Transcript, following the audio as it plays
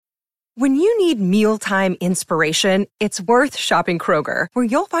When you need mealtime inspiration, it's worth shopping Kroger, where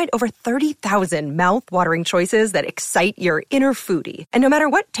you'll find over 30,000 mouth-watering choices that excite your inner foodie. And no matter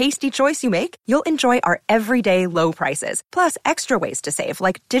what tasty choice you make, you'll enjoy our everyday low prices, plus extra ways to save,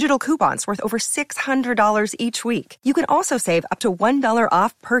 like digital coupons worth over $600 each week. You can also save up to $1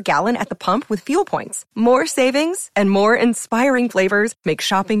 off per gallon at the pump with fuel points. More savings and more inspiring flavors make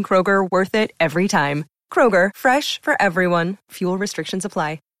shopping Kroger worth it every time. Kroger, fresh for everyone. Fuel restrictions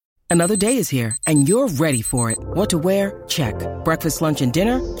apply. Another day is here, and you're ready for it. What to wear? Check. Breakfast, lunch, and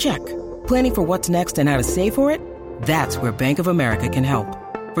dinner? Check. Planning for what's next and how to save for it? That's where Bank of America can help.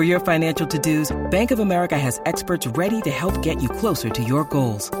 For your financial to-dos, Bank of America has experts ready to help get you closer to your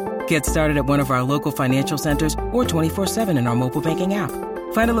goals. Get started at one of our local financial centers or 24/7 in our mobile banking app.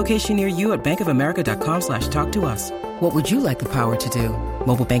 Find a location near you at bankofamerica.com/talktous. What would you like the power to do?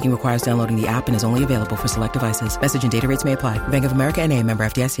 Mobile banking requires downloading the app and is only available for select devices. Message and data rates may apply. Bank of America N.A., member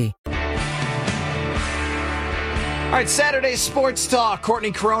FDIC. All right, Saturday Sports Talk.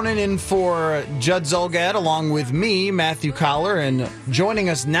 Courtney Cronin in for Judd Zulgad, along with me, Matthew Collar, and joining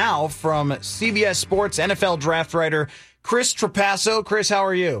us now from CBS Sports NFL draft writer Chris Trapasso. Chris, how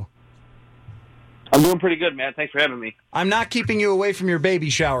are you? I'm doing pretty good, man. Thanks for having me. I'm not keeping you away from your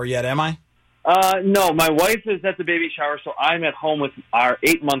baby shower yet, am I? No, my wife is at the baby shower, so I'm at home with our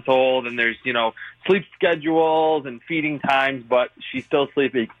 8-month-old, and there's, sleep schedules and feeding times, but she's still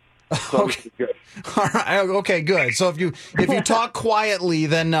sleeping. So okay. Good. All right. Okay, good. So if you talk quietly,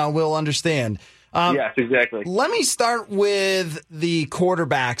 then we'll understand. Yes, exactly. Let me start with the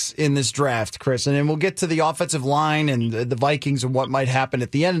quarterbacks in this draft, Chris, and then we'll get to the offensive line and the Vikings and what might happen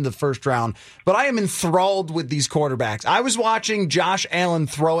at the end of the first round. But I am enthralled with these quarterbacks. I was watching Josh Allen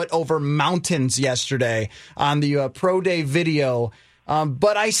throw it over mountains yesterday on the Pro Day video,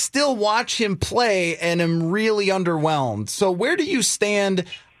 but I still watch him play and am really underwhelmed. So where do you stand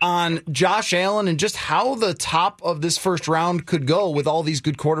on Josh Allen and just how the top of this first round could go with all these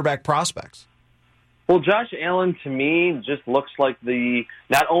good quarterback prospects? Well, Josh Allen, to me, just looks like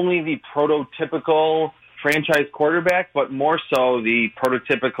not only the prototypical franchise quarterback, but more so the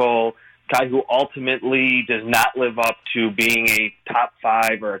prototypical guy who ultimately does not live up to being a top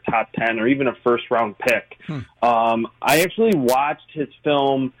 5 or a top 10 or even a first-round pick. I actually watched his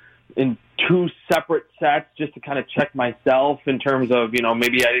film in 2 separate sets just to kind of check myself in terms of,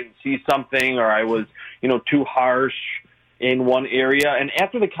 maybe I didn't see something or I was, too harsh in one area. And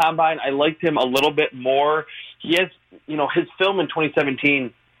after the combine, I liked him a little bit more. He has, his film in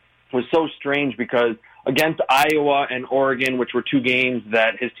 2017 was so strange because against Iowa and Oregon, which were 2 games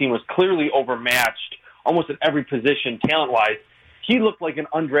that his team was clearly overmatched almost at every position talent-wise, he looked like an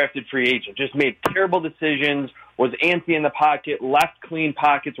undrafted free agent, just made terrible decisions, was antsy in the pocket, left clean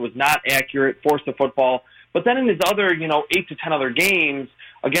pockets, was not accurate, forced the football. But then in his other, 8 to 10 other games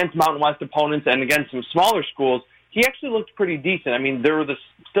against Mountain West opponents and against some smaller schools, he actually looked pretty decent. I mean, there were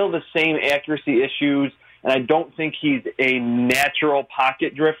still the same accuracy issues, and I don't think he's a natural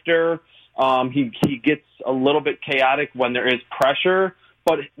pocket drifter. He gets a little bit chaotic when there is pressure,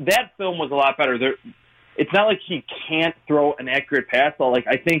 but that film was a lot better. It's not like he can't throw an accurate pass. So,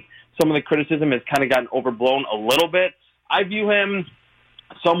 I think some of the criticism has kind of gotten overblown a little bit. I view him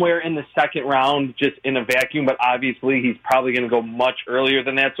somewhere in the second round, just in a vacuum, but obviously he's probably going to go much earlier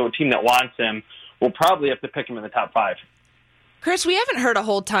than that, so a team that wants him will probably have to pick him in the top 5. Chris, we haven't heard a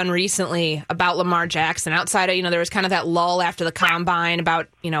whole ton recently about Lamar Jackson outside of, there was kind of that lull after the combine about,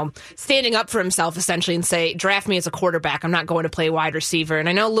 standing up for himself essentially and say, draft me as a quarterback. I'm not going to play wide receiver. And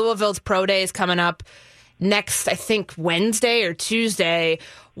I know Louisville's pro day is coming up next, I think, Wednesday or Tuesday.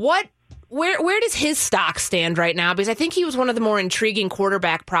 Where does his stock stand right now? Because I think he was one of the more intriguing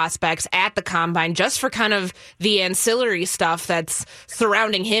quarterback prospects at the combine, just for kind of the ancillary stuff that's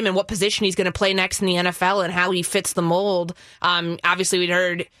surrounding him and what position he's going to play next in the NFL and how he fits the mold. Obviously, we'd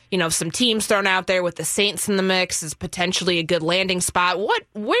heard some teams thrown out there with the Saints in the mix as potentially a good landing spot.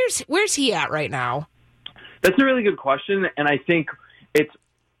 Where's he at right now? That's a really good question, and I think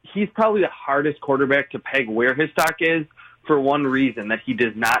he's probably the hardest quarterback to peg where his stock is. For one reason, that he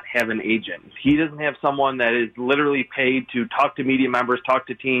does not have an agent. He doesn't have someone that is literally paid to talk to media members, talk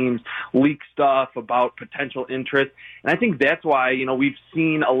to teams, leak stuff about potential interest. And I think that's why, we've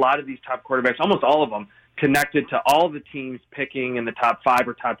seen a lot of these top quarterbacks, almost all of them, connected to all the teams picking in the top 5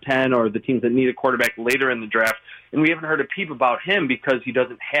 or top 10 or the teams that need a quarterback later in the draft. And we haven't heard a peep about him because he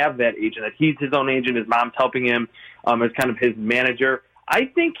doesn't have that agent. That he's his own agent. His mom's helping him as kind of his manager. I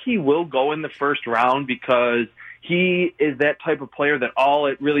think he will go in the first round because he is that type of player that all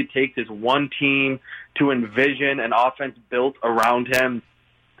it really takes is one team to envision an offense built around him,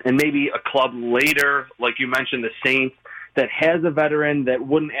 and maybe a club later, like you mentioned, the Saints, that has a veteran that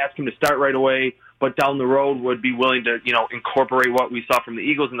wouldn't ask him to start right away, but down the road would be willing to, incorporate what we saw from the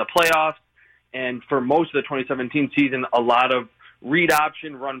Eagles in the playoffs. And for most of the 2017 season, a lot of read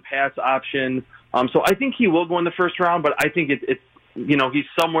option, run pass option. So I think he will go in the first round, but I think it's he's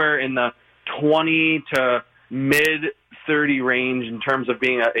somewhere in the 20 to mid 30 range in terms of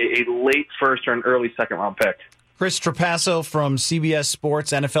being a late first or an early second round pick. Chris Trapasso from CBS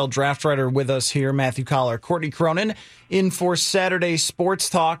Sports, NFL draft writer with us here. Matthew Collar, Courtney Cronin in for Saturday Sports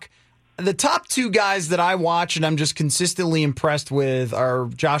Talk. The top two guys that I watch and I'm just consistently impressed with are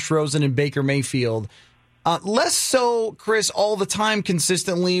Josh Rosen and Baker Mayfield. Less so, Chris, all the time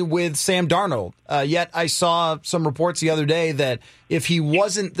consistently with Sam Darnold. Yet I saw some reports the other day that if he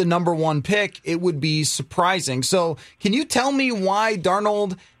wasn't the number one pick, it would be surprising. So can you tell me why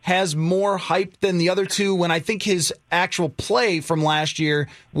Darnold has more hype than the other two when I think his actual play from last year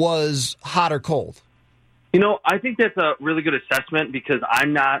was hot or cold? I think that's a really good assessment because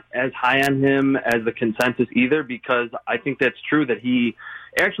I'm not as high on him as the consensus either, because I think that's true that he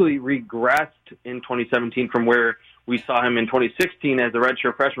actually regressed in 2017 from where we saw him in 2016 as a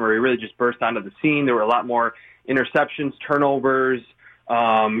redshirt freshman, where he really just burst onto the scene. There were a lot more interceptions, turnovers,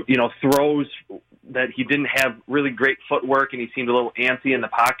 throws that he didn't have really great footwork, and he seemed a little antsy in the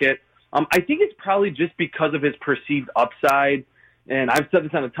pocket. I think it's probably just because of his perceived upside. And I've said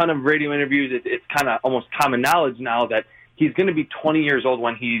this on a ton of radio interviews. It's kind of almost common knowledge now that he's going to be 20 years old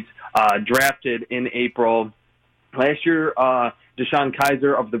when he's drafted in April. Last year, Deshaun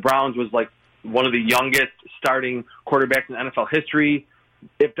Kaiser of the Browns was like one of the youngest starting quarterbacks in NFL history.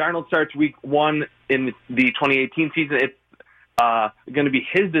 If Darnold starts week one in the 2018 season, it's going to be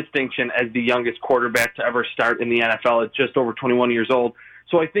his distinction as the youngest quarterback to ever start in the NFL at just over 21 years old.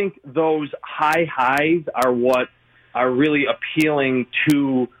 So I think those high highs are what are really appealing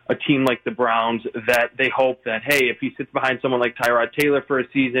to a team like the Browns, that they hope that, hey, if he sits behind someone like Tyrod Taylor for a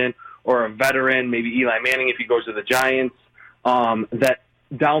season or a veteran, maybe Eli Manning if he goes to the Giants, that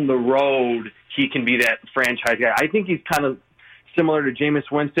down the road he can be that franchise guy. I think he's kind of similar to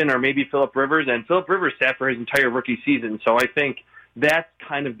Jameis Winston or maybe Phillip Rivers, and Phillip Rivers sat for his entire rookie season. So I think that's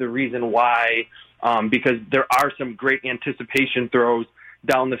kind of the reason why, because there are some great anticipation throws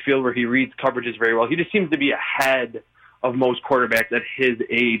down the field where he reads coverages very well. He just seems to be ahead of most quarterbacks at his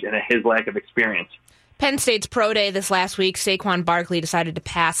age and at his lack of experience. Penn State's pro day this last week, Saquon Barkley decided to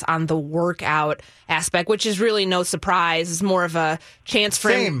pass on the workout aspect, which is really no surprise. It's more of a chance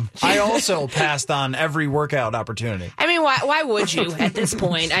for him. I also passed on every workout opportunity. I mean, why would you at this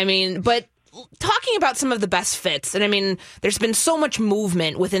point? I mean, but talking about some of the best fits, and I mean, there's been so much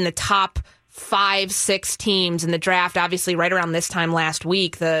movement within the top 5-6 teams in the draft. Obviously, right around this time last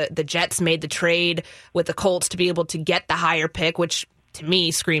week, the Jets made the trade with the Colts to be able to get the higher pick, which to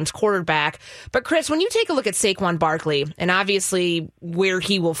me screams quarterback. But Chris, when you take a look at Saquon Barkley and obviously where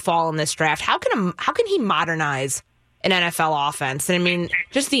he will fall in this draft, how can he modernize an NFL offense? And I mean,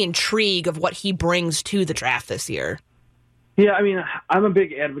 just the intrigue of what he brings to the draft this year. Yeah, I mean, I'm a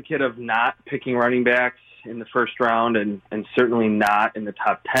big advocate of not picking running backs in the first round and certainly not in the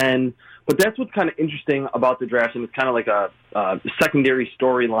top 10. But that's what's kind of interesting about the draft, and it's kind of like a secondary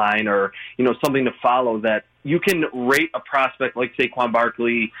storyline or, something to follow, that you can rate a prospect like Saquon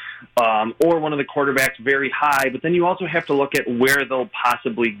Barkley or one of the quarterbacks very high, but then you also have to look at where they'll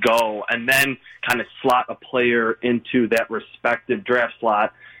possibly go and then kind of slot a player into that respective draft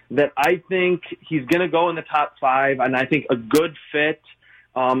slot. That I think he's going to go in the top 5, and I think a good fit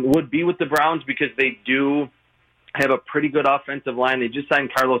would be with the Browns because they do have a pretty good offensive line. They just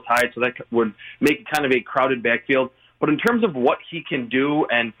signed Carlos Hyde, so that would make it kind of a crowded backfield. But in terms of what he can do,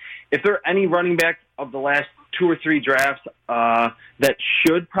 and if there are any running backs of the last 2 or 3 drafts that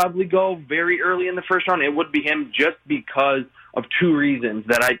should probably go very early in the first round, it would be him, just because of 2 reasons.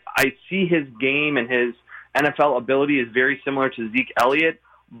 That I see his game and his NFL ability is very similar to Zeke Elliott,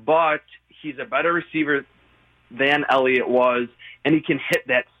 but he's a better receiver than Elliott was, and he can hit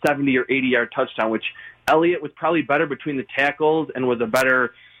that 70 or 80-yard touchdown, which Elliott was probably better between the tackles and was a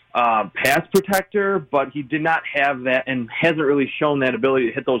better pass protector, but he did not have that and hasn't really shown that ability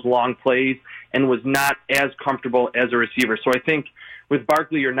to hit those long plays and was not as comfortable as a receiver. So I think with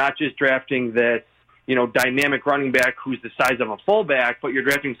Barkley, you're not just drafting this, dynamic running back who's the size of a fullback, but you're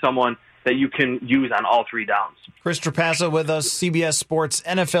drafting someone that you can use on all 3 downs. Chris Trapasso with us, CBS Sports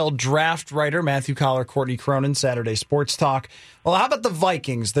NFL draft writer. Matthew Collar, Courtney Cronin, Saturday Sports Talk. Well, how about the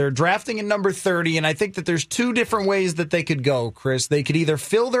Vikings? They're drafting at number 30, and I think that there's 2 different ways that they could go, Chris. They could either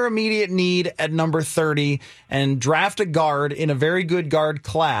fill their immediate need at number 30 and draft a guard in a very good guard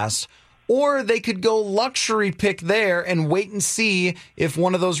class, or they could go luxury pick there and wait and see if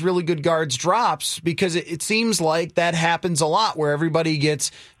one of those really good guards drops, because it seems like that happens a lot where everybody gets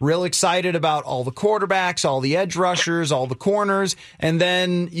real excited about all the quarterbacks, all the edge rushers, all the corners, and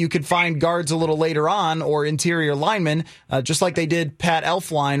then you could find guards a little later on or interior linemen, just like they did Pat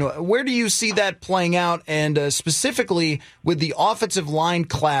Elflein. Where do you see that playing out? And specifically with the offensive line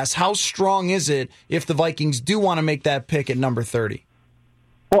class, how strong is it if the Vikings do want to make that pick at number 30?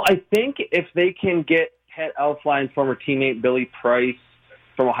 Well, I think if they can get Pat Elflein's former teammate Billy Price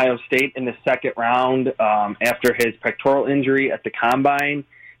from Ohio State in the second round after his pectoral injury at the Combine,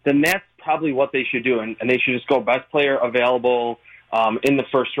 then that's probably what they should do, and they should just go best player available in the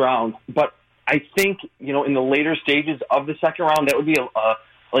first round. But I think, in the later stages of the second round, that would be I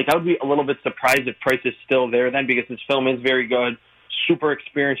would be a little bit surprised if Price is still there then, because his film is very good, super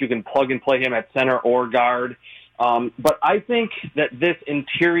experienced. You can plug and play him at center or guard. But I think that this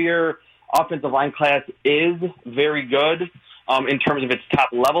interior offensive line class is very good in terms of its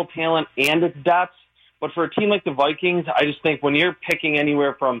top-level talent and its depth. But for a team like the Vikings, I just think when you're picking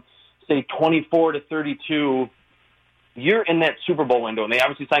anywhere from, say, 24 to 32, you're in that Super Bowl window. And they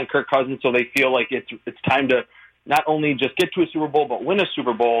obviously signed Kirk Cousins, so they feel like it's time to not only just get to a Super Bowl, but win a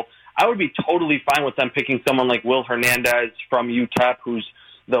Super Bowl. I would be totally fine with them picking someone like Will Hernandez from UTEP, who's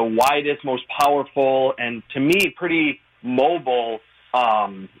the widest, most powerful, and to me, pretty mobile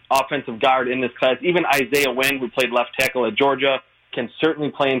offensive guard in this class. Even Isaiah Wynn, who played left tackle at Georgia, can certainly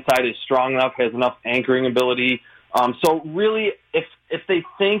play inside, is strong enough, has enough anchoring ability. So really, if they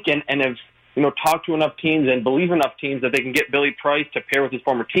think and have talked to enough teams and believe enough teams that they can get Billy Price to pair with his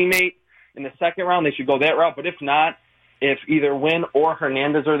former teammate in the second round, they should go that route. But if not, if either Wynn or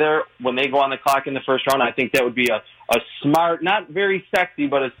Hernandez are there when they go on the clock in the first round, I think that would be a smart, not very sexy,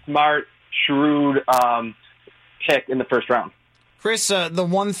 but a smart, shrewd pick in the first round. Chris, the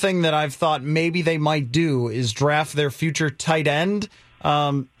one thing that I've thought maybe they might do is draft their future tight end.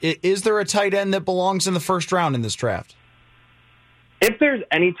 Is there a tight end that belongs in the first round in this draft? If there's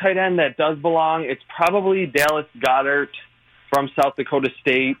any tight end that does belong, it's probably Dallas Goedert from South Dakota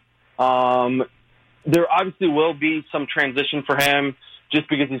State. There obviously will be some transition for him just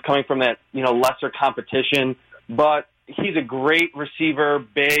because he's coming from that, lesser competition. But he's a great receiver,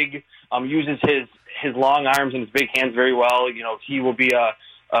 big, uses his long arms and his big hands very well. He will be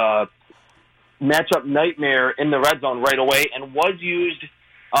a matchup nightmare in the red zone right away, and was used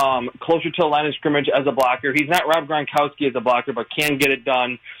closer to the line of scrimmage as a blocker. He's not Rob Gronkowski as a blocker, but can get it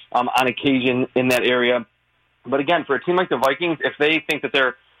done on occasion in that area. But again, for a team like the Vikings, if they think that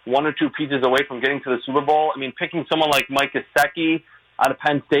they're one or two pieces away from getting to the Super Bowl, picking someone like Mike Gesicki out of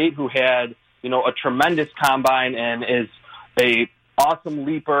Penn State, who had, a tremendous combine and is a awesome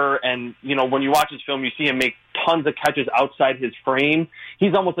leaper. And, when you watch his film, you see him make tons of catches outside his frame.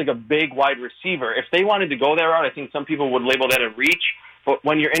 He's almost like a big wide receiver. If they wanted to go that route, I think some people would label that a reach. But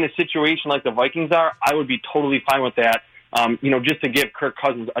when you're in a situation like the Vikings are, I would be totally fine with that, just to give Kirk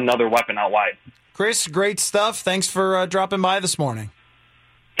Cousins another weapon out wide. Chris, great stuff. Thanks for dropping by this morning.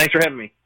 Thanks for having me.